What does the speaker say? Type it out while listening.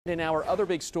In our other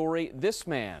big story, this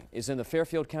man is in the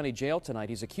Fairfield County Jail tonight.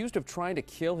 He's accused of trying to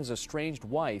kill his estranged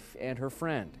wife and her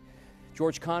friend.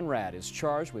 George Conrad is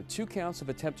charged with 2 counts of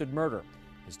attempted murder.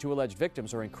 His 2 alleged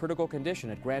victims are in critical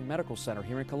condition at Grand Medical Center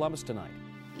here in Columbus tonight.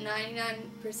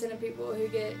 99% of people who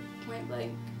get point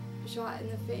blank shot in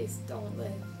the face don't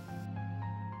live.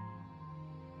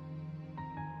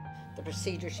 The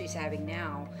procedure she's having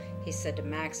now, he said the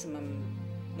maximum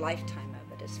lifetime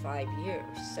of it is 5 years.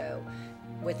 So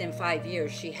within 5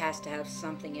 years, she has to have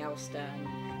something else done,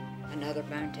 another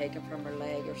bone taken from her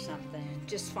leg or something.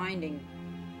 Just finding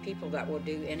people that will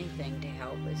do anything to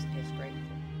help is grateful.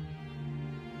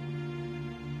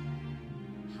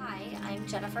 Hi, I'm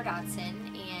Jennifer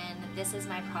Dodson, and this is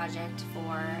my project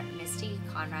for Misty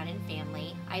Conrad and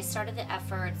Family. I started the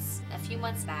efforts a few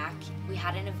months back. We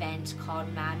had an event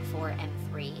called Mad for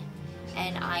M3,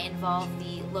 and I involved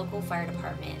the local fire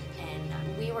department,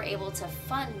 and we were able to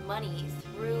fund money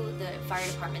through the fire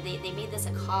department. They made this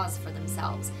a cause for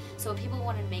themselves. So if people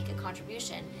wanted to make a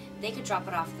contribution, they could drop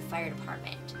it off at the fire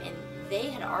department. And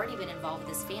they had already been involved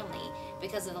with this family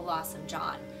because of the loss of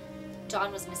John.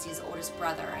 John was Misty's oldest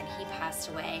brother, and he passed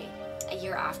away a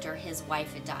year after his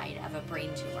wife had died of a brain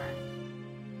tumor.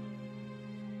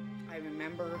 I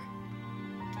remember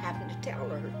having to tell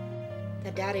her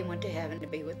that Daddy went to heaven to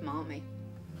be with Mommy.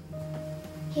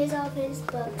 He has all of his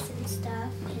books and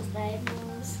stuff, his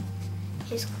Bibles,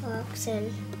 his clocks,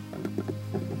 and...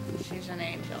 She's an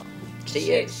angel.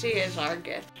 She is. She is our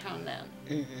gift from them.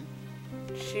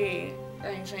 Mm-hmm. She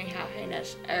brings me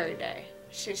happiness every day.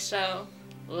 She's so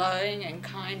loving and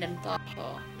kind and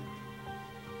thoughtful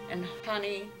and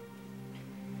funny.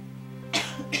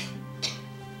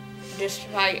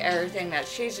 Despite everything that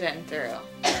she's been through.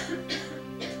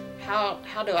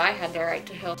 How do I have the right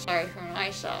to feel sorry for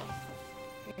myself?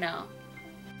 You know?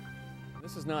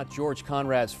 This is not George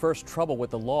Conrad's first trouble with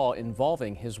the law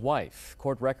involving his wife.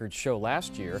 Court records show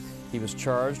last year he was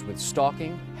charged with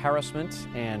stalking, harassment,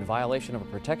 and violation of a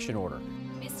protection order.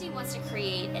 Misty wants to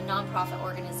create a nonprofit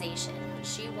organization.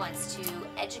 She wants to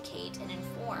educate and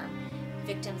inform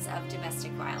victims of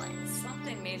domestic violence.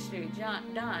 Something needs to be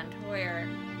done to where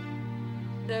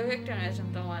the victim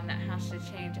isn't the one that has to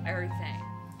change everything.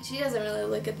 She doesn't really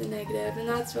look at the negative, and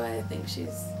that's why I think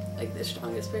she's like the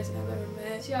strongest person I've ever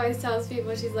met. She always tells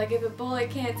people, she's like, if a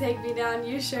bullet can't take me down,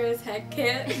 you sure as heck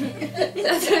can't.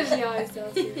 That's what she always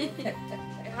tells people.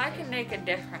 If I can make a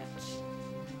difference,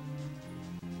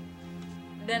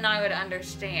 then I would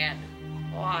understand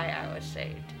why I was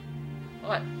saved,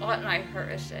 what my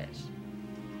purpose is.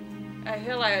 I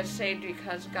feel I was saved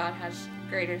because God has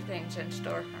greater things in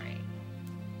store for me.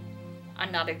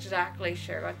 I'm not exactly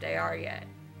sure what they are yet,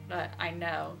 but I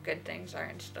know good things are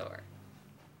in store.